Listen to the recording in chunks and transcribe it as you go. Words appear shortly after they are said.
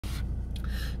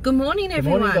Good morning,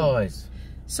 everyone. Good morning, guys.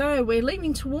 So we're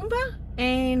leaving Toowoomba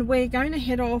and we're going to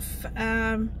head off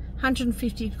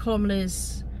 150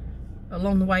 kilometres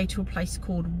along the way to a place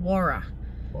called Warra.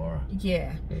 Warra.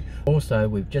 Yeah. Also,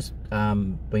 we've just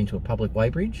been to a public weigh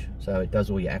bridge, so it does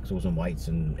all your axles and weights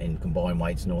and combined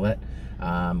weights and all that.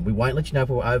 We won't let you know if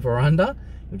we're over or under.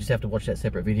 You'll just have to watch that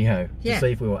separate video to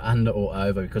see if we were under or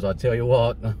over, because I tell you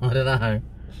what, I don't know.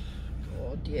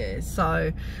 God, yeah.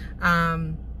 So,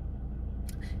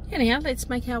 anyhow, let's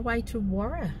make our way to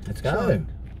Warra. Let's go.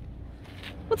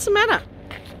 What's the matter?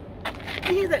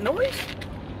 You hear that noise?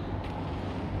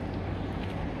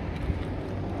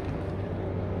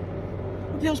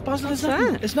 What the hell's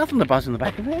buzzing? There's nothing to buzz in the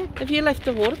back of there. Have you left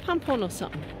the water pump on or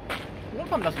something? The water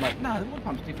pump doesn't make... No, the water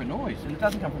pump's a different noise, and it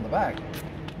doesn't come from the back.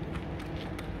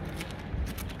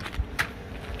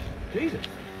 Jesus.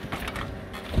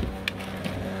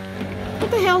 What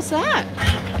the hell's that?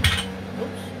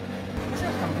 Oops. This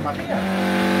sound's coming from up here.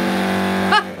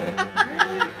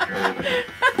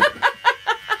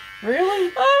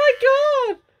 Really? Oh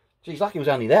my god! Geez, lucky it was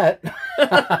only that.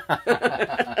 Oh,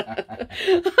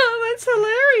 that's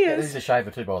hilarious. Yeah, this is a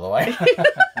shaver too, by the way.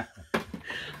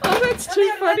 Oh, that's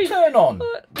too funny. Turn on.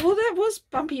 Well, that was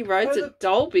bumpy roads at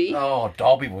Dalby. Oh,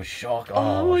 Dalby was shocked.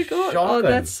 Oh my god. Shocking. Oh,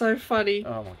 that's so funny.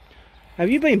 Oh my. Have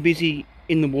you been busy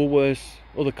in the Woolworths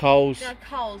or the Coles,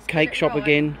 Coles cake shop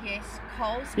again? Yes,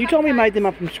 Coles. You told me you made them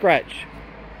up from scratch.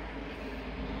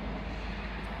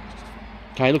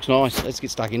 Okay, looks nice. Let's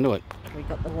get stuck into it. We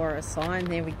got the Warra sign.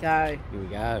 There we go. Here we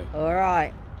go. All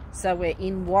right. So we're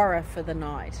in Warra for the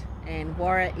night, and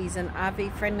Warra is an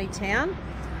RV friendly town.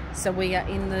 So we are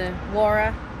in the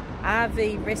Warra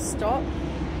RV rest stop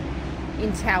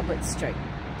in Talbot Street.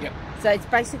 Yep. So it's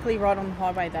basically right on the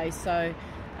highway though. So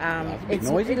it's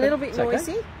noisy, a little bit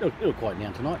noisy. Okay. It'll quiet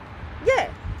down tonight. Yeah.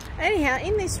 Anyhow,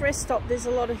 in this rest stop, there's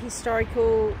a lot of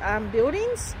historical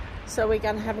buildings. So we're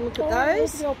going to have a look at those.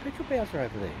 Look at the old petrol bowser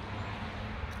over there.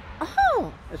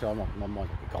 Oh. That's all right. My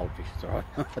mind's like a goldfish. It's all right.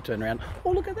 I turn around.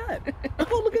 Oh, look at that.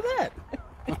 Oh, look at that.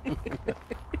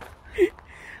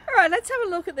 All right, let's have a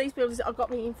look at these buildings. I've got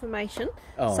my information,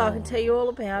 so I can tell you all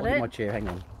about it. My chair, hang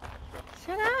on.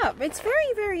 Shut up. It's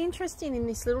very, very interesting in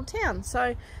this little town.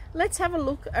 So let's have a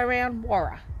look around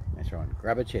Warra. That's right.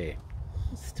 Grab a chair.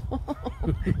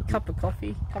 Cup of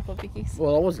coffee, couple of bickies.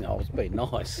 Well, I was being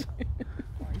nice.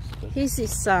 Here's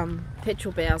this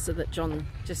petrol bowser that John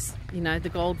just, you know, the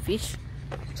goldfish.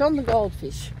 John the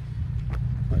goldfish.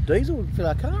 A diesel would fill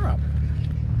our car up.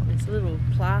 There's a little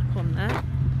plaque on that.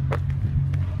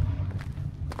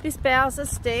 This bowser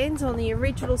stands on the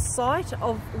original site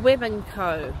of Webb &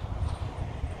 Co.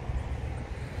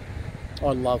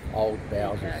 I love old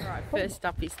bowsers. Okay, right, first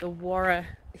up is the Warra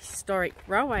Historic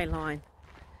Railway Line.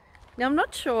 Now I'm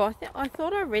not sure, I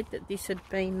thought I read that this had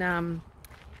been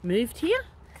moved here,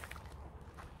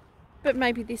 but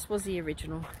maybe this was the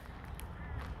original.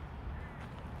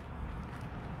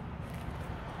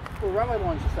 Well, railway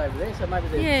line's just over there, so maybe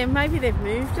they've... Yeah, maybe they've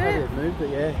moved it. Maybe they've moved it,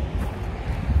 yeah.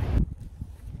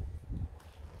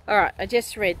 Alright, I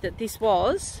just read that this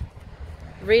was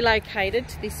relocated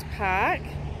to this park,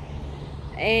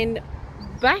 and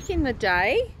back in the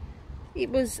day,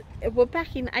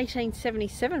 back in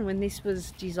 1877 when this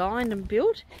was designed and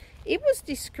built, it was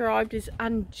described as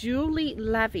unduly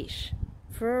lavish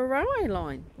for a railway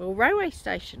line or railway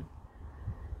station.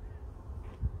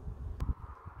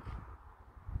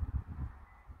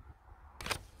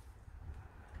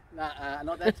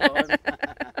 Not that time.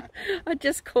 I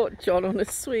just caught John on a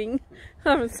swing.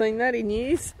 I haven't seen that in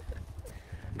years.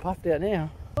 Puffed out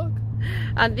now. Look.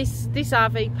 And this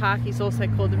RV park is also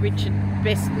called the Richard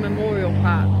Best Memorial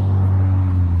Park.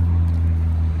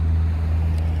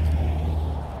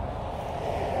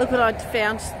 Look what I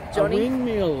found, Johnny. A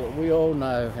windmill. We all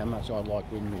know how much I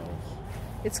like windmills.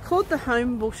 It's called the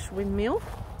Homebush Windmill,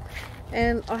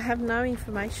 and I have no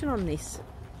information on this.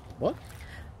 What?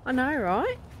 I know,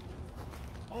 right?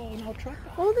 Oh, an old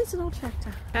tractor. Oh, there's an old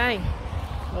tractor. Hey.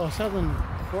 Oh, Southern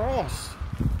Cross.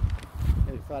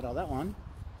 Get a photo of that one.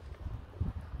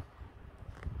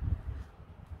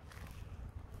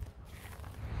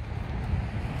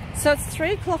 So it's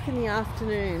 3 o'clock in the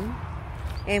afternoon,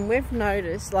 and we've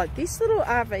noticed like this little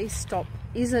RV stop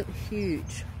isn't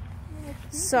huge.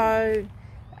 So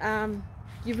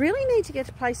you really need to get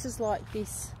to places like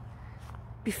this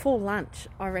before lunch,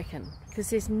 I reckon, because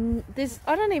there's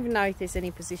I don't even know if there's any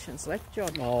positions left, John.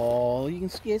 Oh, you can,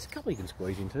 yeah, there's a couple you can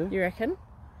squeeze into. You reckon?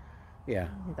 Yeah.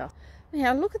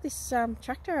 Now look at this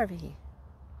tractor over here.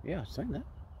 Yeah, I've seen that.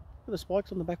 Look at the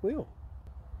spikes on the back wheel.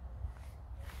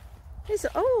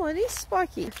 Oh, it is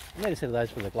spiky. I need a set of those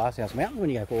for the Glasshouse Mountain when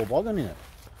you go for a boggin in it.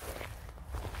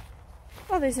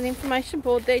 Oh, there's an information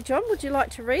board there, John. Would you like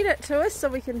to read it to us so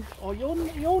we can... Oh, you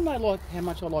all know like how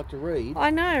much I like to read. I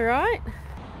know, right?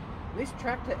 This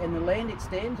tractor and the land it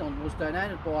stands on was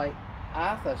donated by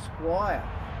Arthur Squire.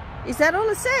 Is that all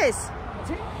it says? That's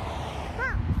it.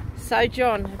 So,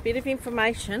 John, a bit of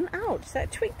information. Ouch,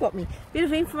 that twig got me. A bit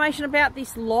of information about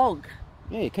this log.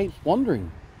 Yeah, it keeps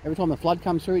wandering. Every time the flood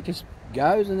comes through, it just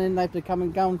goes, and then they have to go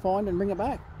and find and bring it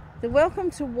back. The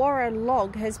Welcome to Warra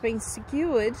log has been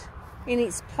secured in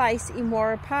its place in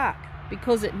Warra Park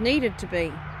because it needed to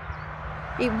be.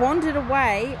 It wandered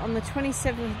away on the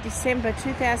 27th of December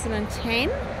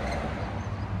 2010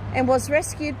 and was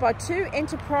rescued by two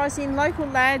enterprising local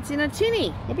lads in a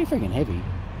tinny. That'd be freaking heavy.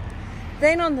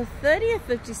 Then on the 30th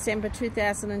of December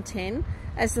 2010,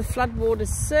 as the floodwaters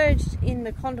surged in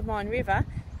the Condamine River,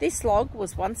 this log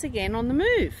was once again on the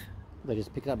move. They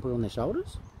just pick it up and put it on their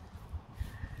shoulders?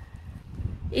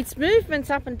 Its movements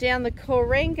up and down the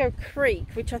Corango Creek,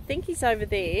 which I think is over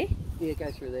there, Yeah,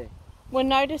 go through there. were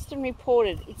noticed and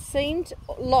reported. It seemed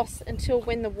lost until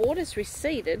when the waters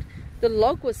receded, the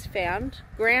log was found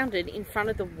grounded in front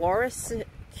of the Warra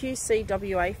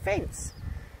QCWA fence.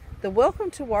 The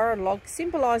Welcome to Warra log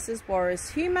symbolises Warra's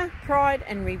humour, pride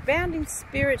and rebounding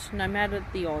spirit no matter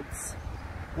the odds.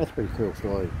 That's a pretty cool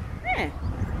story. Yeah.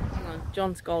 Hang on,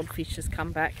 John's goldfish has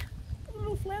come back. What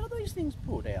little flower these things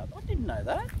put out? I didn't know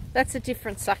that. That's a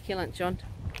different succulent, John.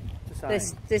 It's the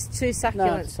same. There's two succulents.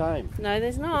 No, it's the same. No,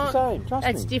 there's not. It's the same, trust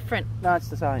me. That's different. No, it's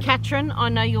the same. Katrin, I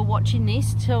know you're watching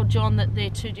this. Tell John that they're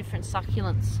two different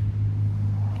succulents.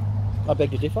 I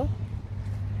beg to differ.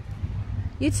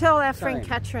 You tell our friend Same.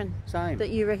 Katrin Same.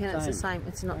 that you reckon it's the same.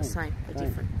 It's not the same. They're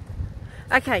different.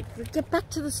 Okay, get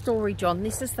back to the story, John.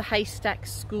 This is the Haystack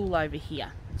School over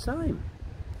here. Same.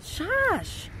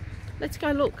 Shush. Let's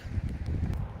go look.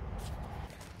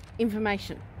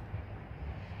 Information.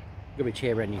 Got a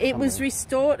chair around you. It was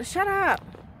restored. Shut up.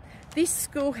 This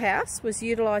schoolhouse was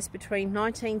utilised between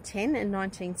 1910 and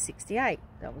 1968.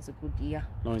 That was a good year.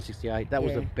 1968. That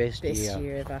was the best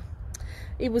year ever.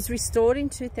 It was restored in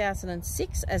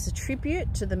 2006 as a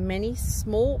tribute to the many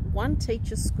small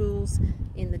one-teacher schools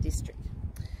in the district.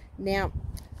 Now,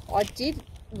 I did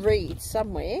read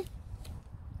somewhere,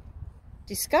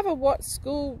 discover what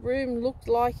schoolroom looked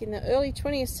like in the early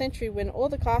 20th century when all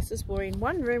the classes were in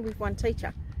one room with one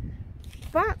teacher.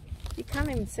 But you can't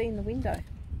even see in the window.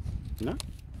 No?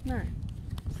 No.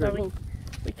 So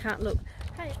we can't look.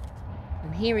 Hey.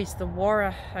 And here is the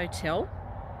Warra Hotel.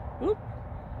 Whoop.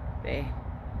 There.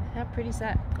 How pretty is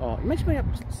that? Oh, imagine me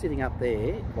sitting up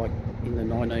there, like in the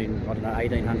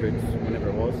 1800s, whenever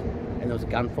it was, and there was a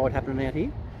gunfight happening out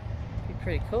here. Be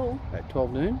pretty cool. At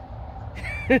 12 noon.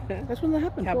 That's when that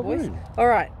happened, Cowboys. 12 noon.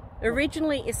 Alright.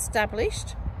 Originally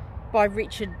established by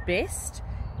Richard Best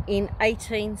in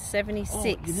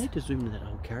 1876. Oh, you need to zoom into that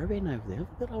old caravan over there. Look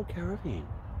at that old caravan.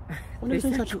 I've never There's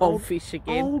seen that such an goldfish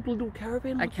again. old little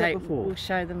caravan like that before. We'll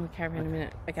show them the caravan in a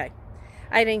minute. Okay.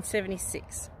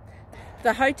 1876.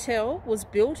 The hotel was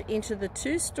built into the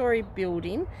two-storey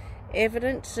building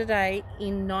evident today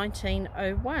in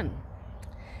 1901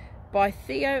 by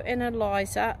Theo and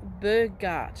Eliza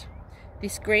Burgart.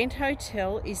 This grand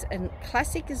hotel is a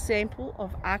classic example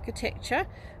of architecture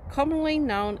commonly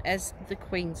known as the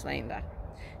Queenslander.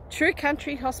 True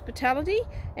country hospitality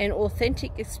and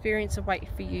authentic experience await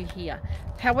for you here.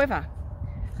 However,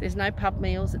 there's no pub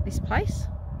meals at this place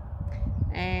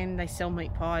and they sell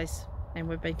meat pies. And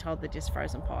we've been told they're just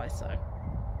frozen pies, so...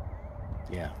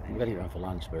 Yeah, we've got to get one for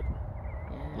lunch, but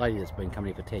the lady that's been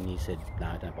coming here for 10 years said,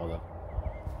 no, don't bother.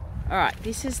 Alright,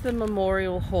 this is the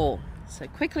Memorial Hall. So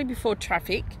quickly before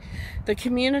traffic, the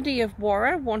community of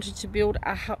Warra wanted to build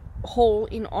a hall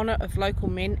in honour of local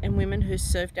men and women who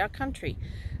served our country.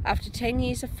 After 10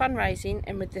 years of fundraising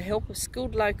and with the help of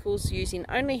skilled locals using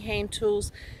only hand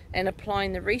tools and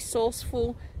applying the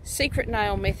resourceful secret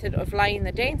nail method of laying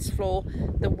the dance floor,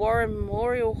 the Warra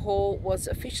Memorial Hall was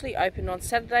officially opened on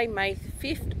Saturday, May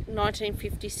 5th,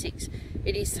 1956.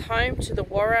 It is home to the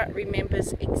Warra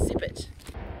Remembers exhibit.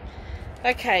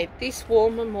 Okay, this war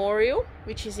memorial,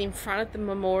 which is in front of the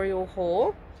Memorial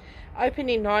Hall, opened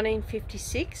in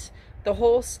 1956. The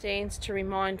hall stands to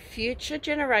remind future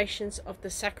generations of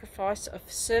the sacrifice of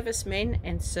servicemen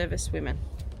and servicewomen.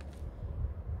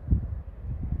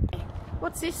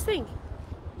 What's this thing?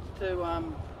 To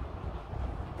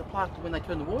the park when they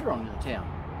turn the water on in the town.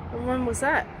 And when was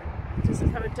that? Does it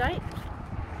have a date?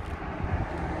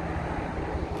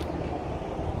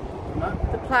 No.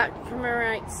 The plaque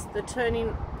commemorates the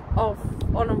turning of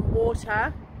on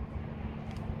water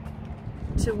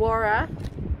to Warra.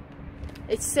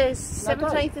 It says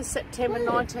 17th of September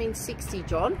 1960,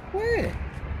 John. Where?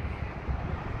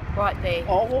 right there.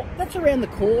 Oh, well, that's around the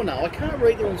corner. I can't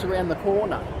read that it's around the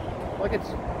corner. Like it's...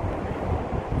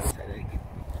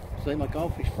 See, my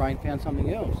goldfish brain found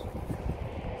something else.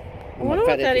 I wonder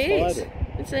what that is.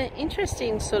 It's an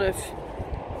interesting sort of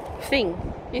thing,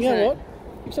 isn't it? You know what?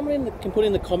 If someone can put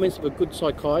in the comments of a good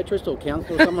psychiatrist or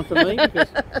counsellor or someone for me, because,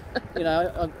 you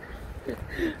know...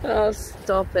 Oh,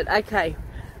 stop it. Okay,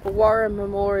 Warra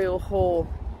Memorial Hall.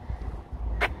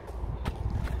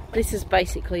 This is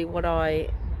basically what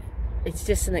it's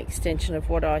just an extension of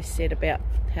what I said about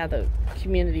how the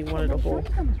community wanted a hall.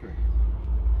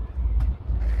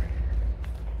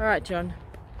 Alright, John.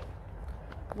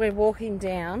 We're walking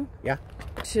down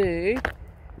to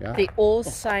the All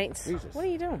Saints. What are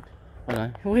you doing? I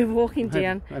know. We're walking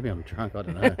down. Maybe I'm drunk, I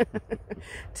don't know.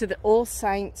 To the All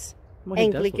Saints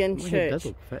Anglican Church.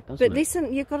 Fat, but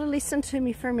listen, you've got to listen to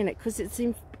me for a minute, because it's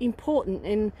important,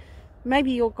 and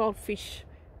maybe your goldfish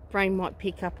brain might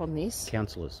pick up on this.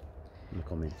 Counsellors in the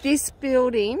comments. This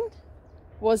building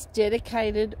was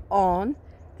dedicated on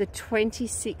the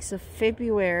 26th of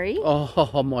February.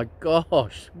 Oh my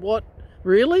gosh, what?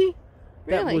 Really?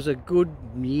 Really? That was a good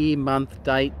year, month,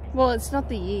 date. Well, it's not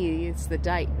the year, it's the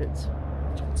date that's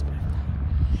John's birthday.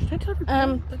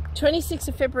 26th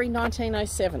of February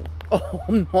 1907. Oh,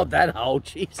 I'm not that old,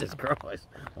 Jesus Christ.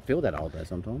 I feel that old though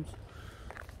sometimes.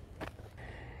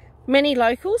 Many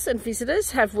locals and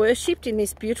visitors have worshipped in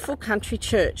this beautiful country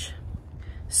church.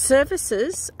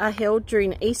 Services are held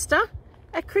during Easter,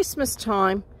 at Christmas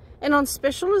time, and on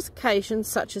special occasions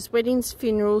such as weddings,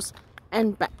 funerals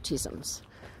and baptisms.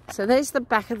 So there's the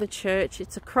back of the church.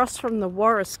 It's across from the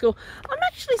Warra school. I'm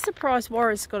actually surprised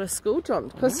Warra's got a school, John.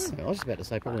 Because I was just about to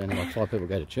say probably only like 5 people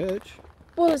go to church.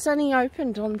 Well, it's only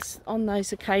opened on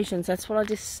those occasions. That's what I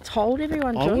just told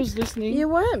everyone, John. I was listening. You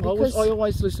weren't, because I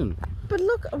always listen. But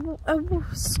look,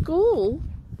 a school,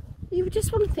 you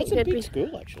just wouldn't think there'd be... It's a big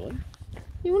school, actually.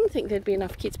 You wouldn't think there'd be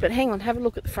enough kids. But hang on, have a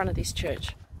look at the front of this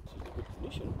church.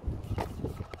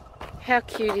 How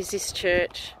cute is this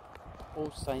church?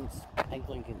 All Saints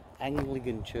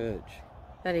Anglican Church.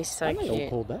 That is so cute. Are they all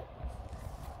called that?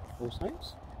 All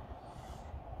Saints?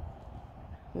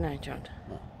 No, John.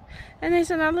 No. And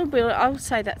there's another building. I would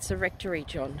say that's the rectory,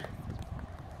 John.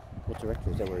 What's the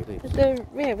rectory? Is that where he lives?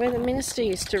 Where the minister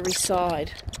used to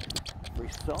reside.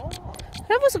 Reside?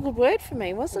 That was a good word for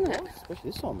me, wasn't it?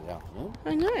 Especially this time of the afternoon.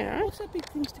 I know, right? What's that big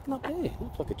thing sticking up there? It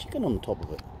looks like a chicken on the top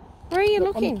of it. Where are you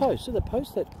looking? On the post. See the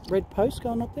post, that red post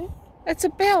going up there? It's a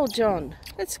bell, John.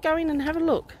 Let's go in and have a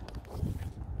look.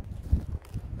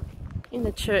 In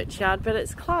the churchyard, but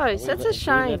it's closed. That's a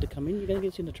shame. Are we allowed to come in? You're going to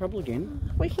get us into trouble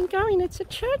again. We can go in. It's a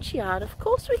churchyard. Of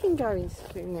course we can go in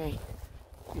there.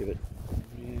 Yeah, but...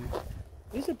 Yeah.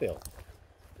 There's a bell.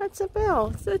 That's a bell.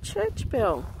 It's a church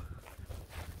bell.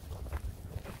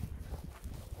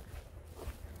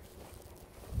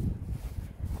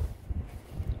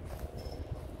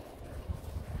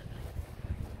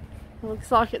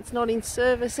 Looks like it's not in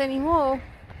service anymore.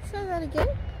 Say that again.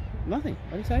 Nothing.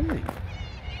 I didn't say anything.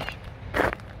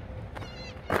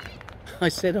 I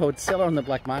said I would sell her on the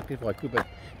black market if I could, but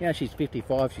you know, she's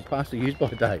 55. She's past the use-by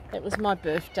date. It was my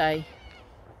birthday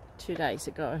 2 days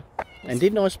ago. And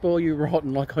didn't I spoil you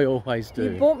rotten like I always do?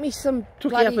 You bought me some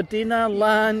Took you out for dinner,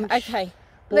 lunch. Okay.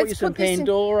 Bought you some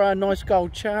Pandora, nice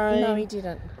gold chain. No, he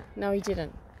didn't. No, he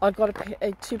didn't. I got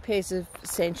 2 pairs of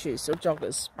sand shoes or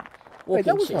joggers.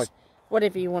 Walking shoes. Like...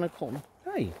 Whatever you want to call them.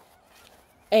 Hey.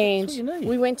 And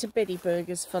we went to Betty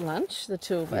Burgers for lunch, the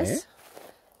two of us.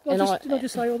 Did I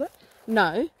just say all that?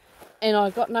 No. And I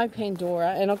got no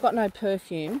Pandora and I got no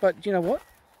perfume. But you know what?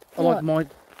 I like my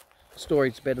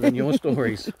stories better than your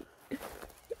stories.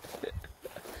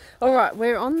 All right,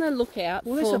 we're on the lookout.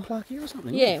 Well, there's a plaque here or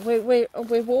something. Yeah,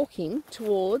 we're walking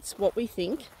towards what we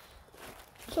think.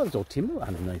 So there's all timber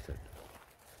underneath it.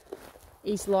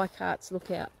 Is Leichhardt's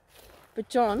lookout. But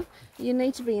John, you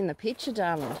need to be in the picture,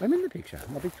 darling. I'm in the picture.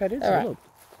 My big fat head. Right. Look.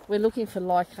 We're looking for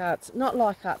Leichhardt's, not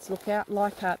Leichhardt's lookout,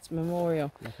 Leichhardt's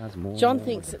Memorial. Leichhardt's Memorial. John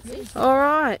thinks it's this. All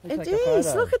right, it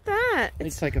is. Look at that.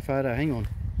 Let's take a photo. Hang on.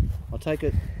 I'll take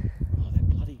it. Oh, that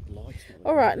bloody lights.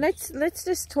 All right, let's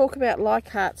just talk about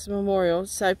Leichhardt's Memorial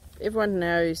so everyone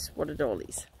knows what it all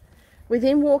is.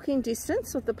 Within walking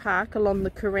distance of the park along the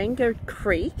Corango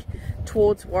Creek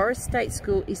towards Warra State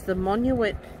School is the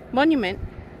monument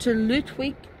to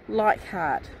Ludwig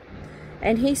Leichhardt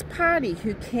and his party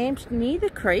who camped near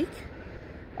the creek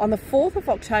on the 4th of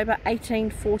October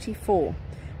 1844.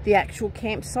 The actual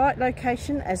campsite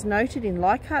location, as noted in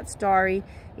Leichhardt's diary,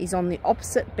 is on the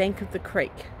opposite bank of the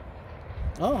creek.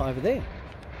 Oh, over there?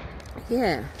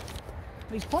 Yeah.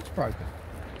 His pot's broken.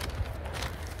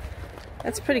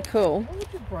 That's pretty cool.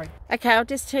 Okay, I'll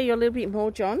just tell you a little bit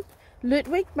more, John.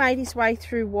 Ludwig made his way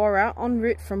through Warra en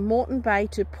route from Moreton Bay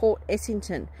to Port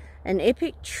Essington. An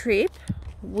epic trip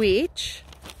which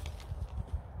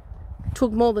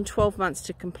took more than 12 months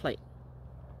to complete.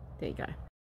 There you go.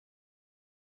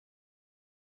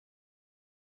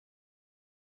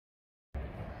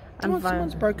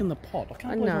 Someone's broken the pot. I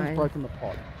can't believe someone's broken the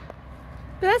pot.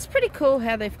 But that's pretty cool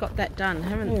how they've got that done,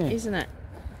 isn't it?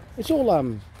 It's all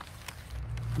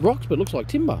rocks, but it looks like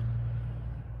timber.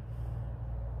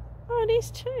 Oh, it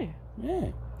is too.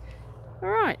 Yeah. All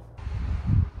right.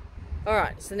 All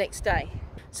right, it's the next day.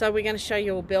 So we're going to show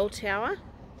you a bell tower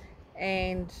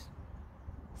and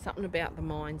something about the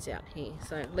mines out here.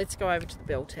 So let's go over to the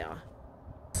bell tower.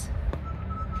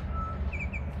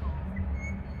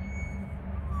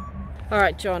 All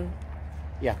right, John.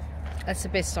 Yeah. That's the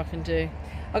best I can do.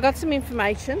 I got some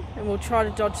information and we'll try to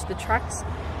dodge the trucks.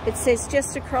 It says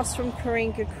just across from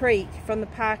Coringa Creek from the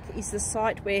park is the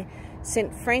site where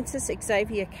St. Francis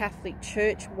Xavier Catholic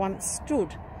Church once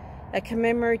stood. A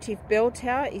commemorative bell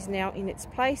tower is now in its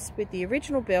place with the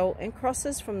original bell and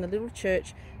crosses from the little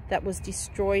church that was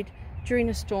destroyed during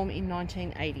a storm in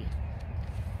 1980.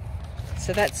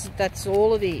 So that's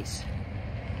all it is.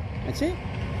 That's it?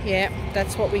 Yeah,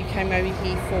 that's what we came over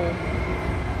here for.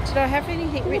 Did I have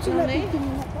anything written on there?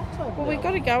 Well, we've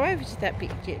got to go over to that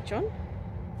bit yet, John.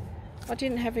 I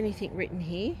didn't have anything written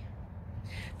here.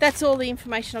 That's all the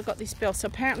information I got this bell. So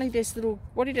apparently there's little,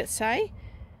 what did it say?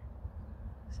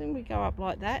 So we go up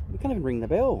like that. You can't even ring the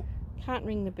bell. Can't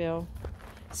ring the bell.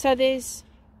 So there's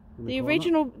the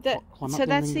original, so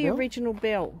that's the original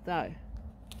bell though.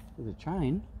 There's a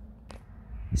chain.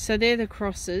 So they're the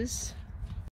crosses.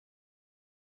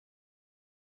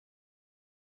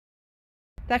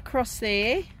 That cross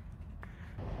there.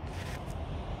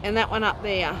 And that one up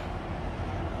there.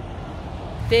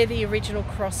 They're the original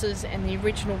crosses and the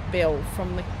original bell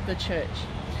from the church.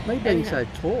 Me being so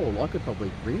tall, I could probably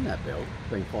ring that bell,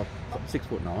 being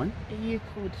 6'9". You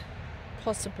could,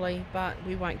 possibly, but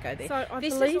we won't go there. So I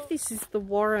believe this is the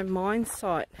Warra mine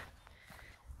site.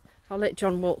 I'll let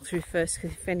John walk through first,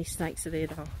 because if any snakes are there,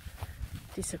 they'll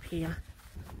disappear.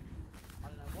 I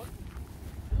don't know what.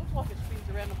 It looks like it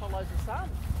spins around and follows the sun.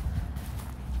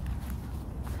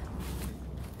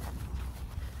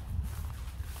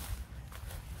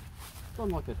 It's on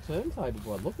like a turntable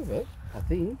by the look of it, I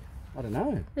think. I don't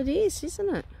know. It is,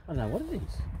 isn't it? I don't know what it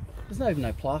is. There's not even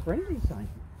no plaque or anything saying.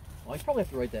 Oh, you probably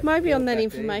have to read that. Maybe on that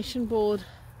information board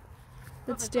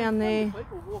that's down there.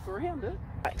 People walk around it.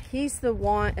 Here's the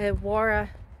Warra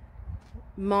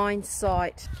mine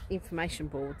site information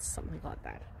boards, something like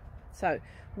that. So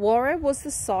Warra was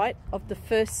the site of the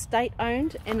first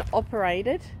state-owned and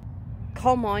operated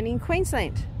coal mine in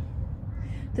Queensland.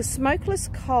 The Smokeless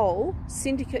Coal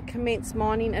Syndicate commenced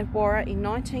mining at Warra in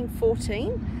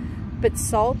 1914, but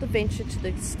sold the venture to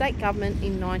the state government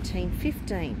in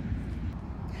 1915.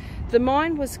 The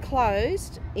mine was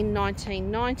closed in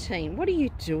 1919. What are you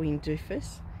doing,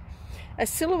 doofus? A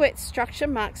silhouette structure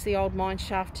marks the old mine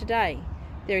shaft today.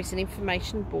 There is an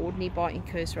information board nearby in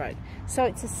Kerrs Road. So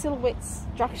it's a silhouette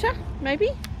structure,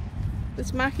 maybe,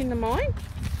 that's marking the mine?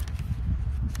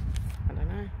 I don't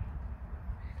know.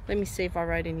 Let me see if I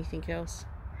wrote anything else.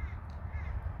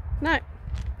 No,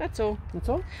 that's all. That's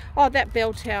all? Oh, that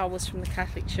bell tower was from the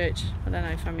Catholic Church. I don't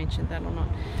know if I mentioned that or not.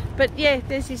 But yeah,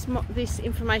 there's this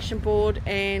information board,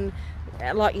 and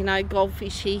like, you know,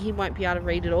 Goldfish here, he won't be able to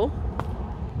read it all.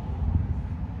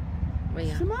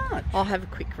 So much. I'll have a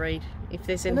quick read. If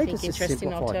there's anything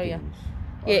interesting, I'll tell you.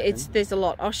 Yeah, there's a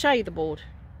lot. I'll show you the board.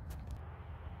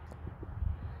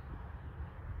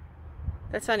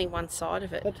 That's only one side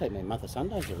of it. That'd take me a month of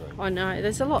Sundays to read. I know,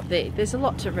 there's a lot there. There's a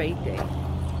lot to read there.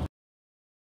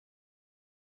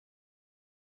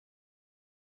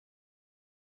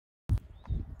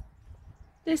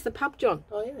 There's the pub, John.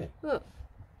 Oh, yeah. Look.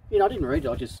 Yeah, I didn't read it,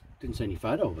 I just didn't see any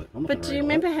photo of it. But do you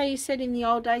remember how you said in the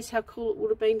old days how cool it would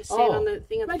have been to stand on the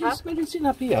thing at the pub? Imagine sitting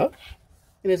up here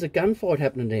and there's a gunfight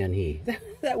happening down here.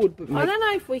 That would make... I don't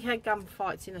know if we had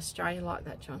gunfights in Australia like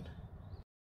that, John.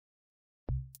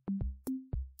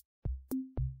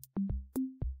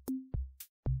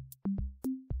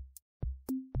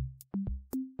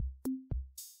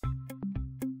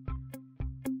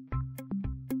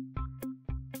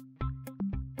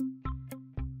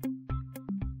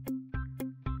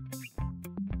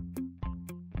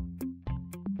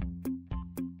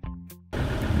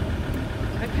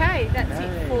 Okay, that's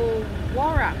it for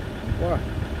Warra.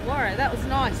 Warra, that was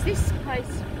nice. This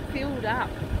place filled up.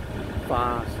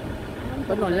 Fast.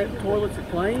 But not that, toilets are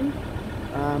clean.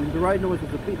 The road noise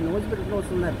was a bit noisy, but it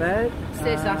wasn't that bad.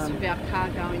 There's us with our car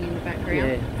going in the background.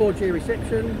 Yeah, 4G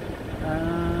reception,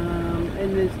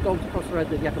 and there's dogs across the road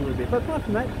that yap a little bit. But apart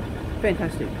from that,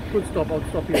 fantastic. Good stop. I'll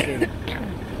stop here again.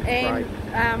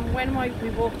 And when we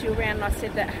walked you around, I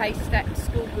said that haystack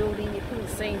school building you couldn't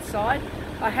see inside.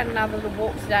 I had another little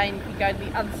walk today, and if you go to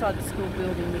the other side of the school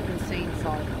building, you can see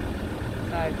inside.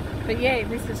 So, but yeah,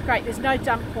 this is great. There's no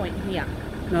dump point here.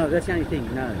 No, that's the only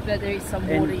thing. No. But there is some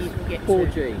water you can get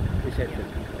 4G to. reception.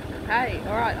 Yeah. Okay,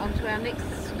 all right, on to our next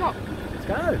stop. Let's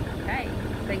go. Okay,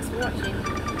 thanks for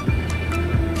watching.